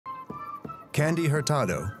Candy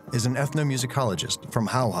Hurtado is an ethnomusicologist from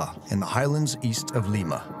Jauja in the highlands east of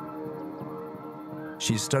Lima.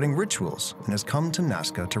 She's studying rituals and has come to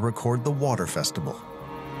Nazca to record the water festival.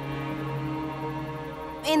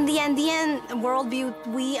 In the Andean worldview,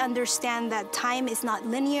 we understand that time is not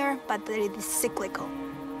linear, but that it is cyclical.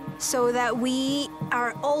 So that we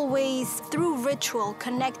are always, through ritual,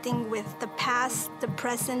 connecting with the past, the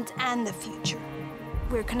present, and the future.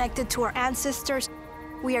 We're connected to our ancestors.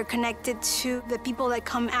 We are connected to the people that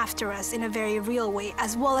come after us in a very real way,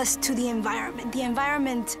 as well as to the environment. The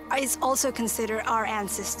environment is also considered our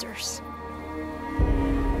ancestors.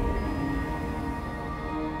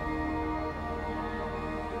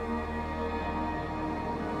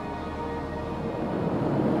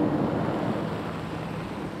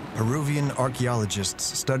 Peruvian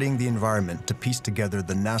archaeologists studying the environment to piece together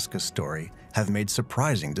the Nazca story have made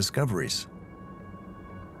surprising discoveries.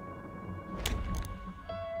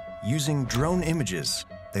 Using drone images,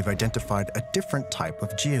 they've identified a different type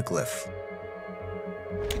of geoglyph.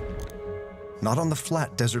 Not on the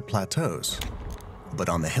flat desert plateaus, but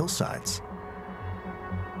on the hillsides.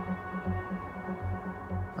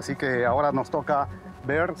 Así que ahora nos toca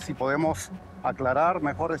ver si podemos aclarar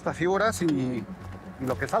mejor estas figuras y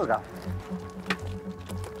lo que salga.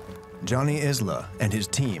 Johnny Isla and his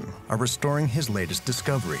team are restoring his latest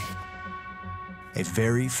discovery, a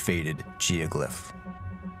very faded geoglyph.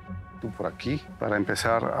 Por aquí, para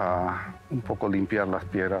empezar a un poco limpiar las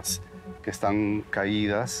piedras que están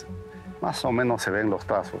caídas, más o menos se ven los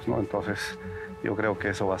trazos, ¿no? Entonces, yo creo que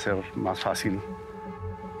eso va a ser más fácil.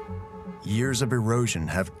 Years of erosion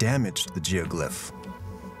have damaged the geoglyph.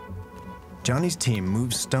 Johnny's team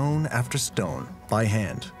moves stone after stone by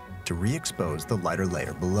hand to re-expose the lighter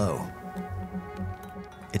layer below.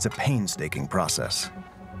 It's a painstaking process.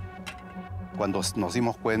 Cuando nos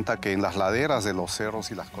dimos cuenta que en las laderas de los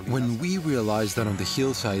cerros y las colinas. When we realized that on the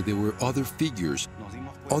hillside there were other figures,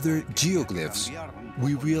 other geoglyphs,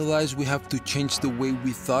 we realized we have to change the way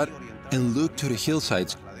we thought and look to the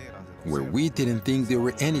hillsides where we didn't think there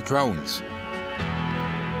were any drawings.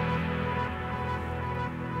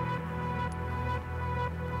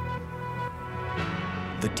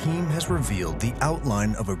 The team has revealed the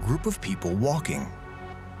outline of a group of people walking,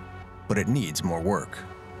 but it needs more work.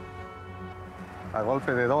 A golpe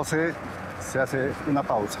de 12 se hace una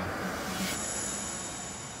pausa.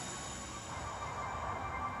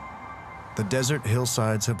 The desert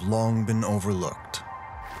hillsides have long been overlooked.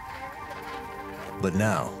 But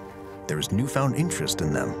now, there is newfound interest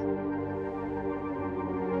in them.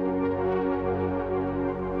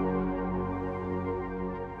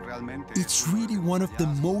 It's really one of the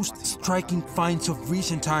most striking finds of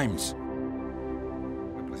recent times.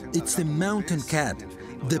 It's the mountain cat,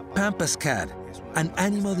 the pampas cat, an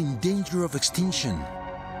animal in danger of extinction.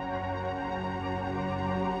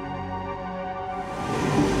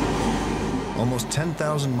 Almost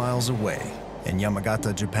 10,000 miles away in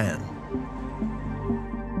Yamagata, Japan,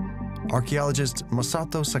 archaeologist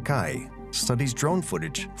Masato Sakai studies drone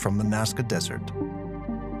footage from the Nazca Desert.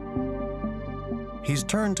 He's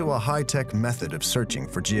turned to a high-tech method of searching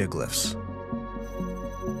for geoglyphs: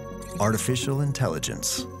 artificial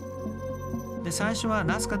intelligence. At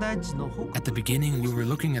the beginning, we were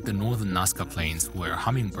looking at the northern Nazca Plains where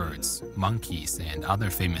hummingbirds, monkeys, and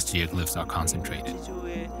other famous geoglyphs are concentrated.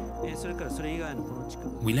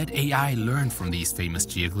 We let AI learn from these famous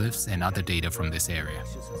geoglyphs and other data from this area.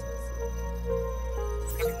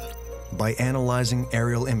 By analyzing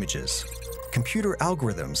aerial images, computer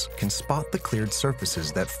algorithms can spot the cleared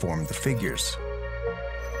surfaces that form the figures.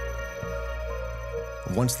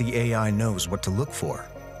 Once the AI knows what to look for,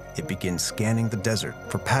 it begins scanning the desert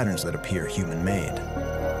for patterns that appear human-made.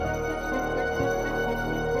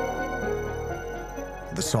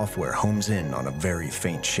 The software homes in on a very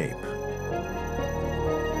faint shape.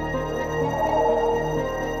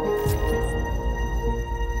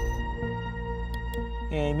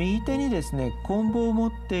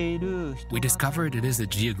 We discovered it is a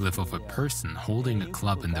geoglyph of a person holding a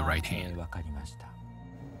club in the right hand.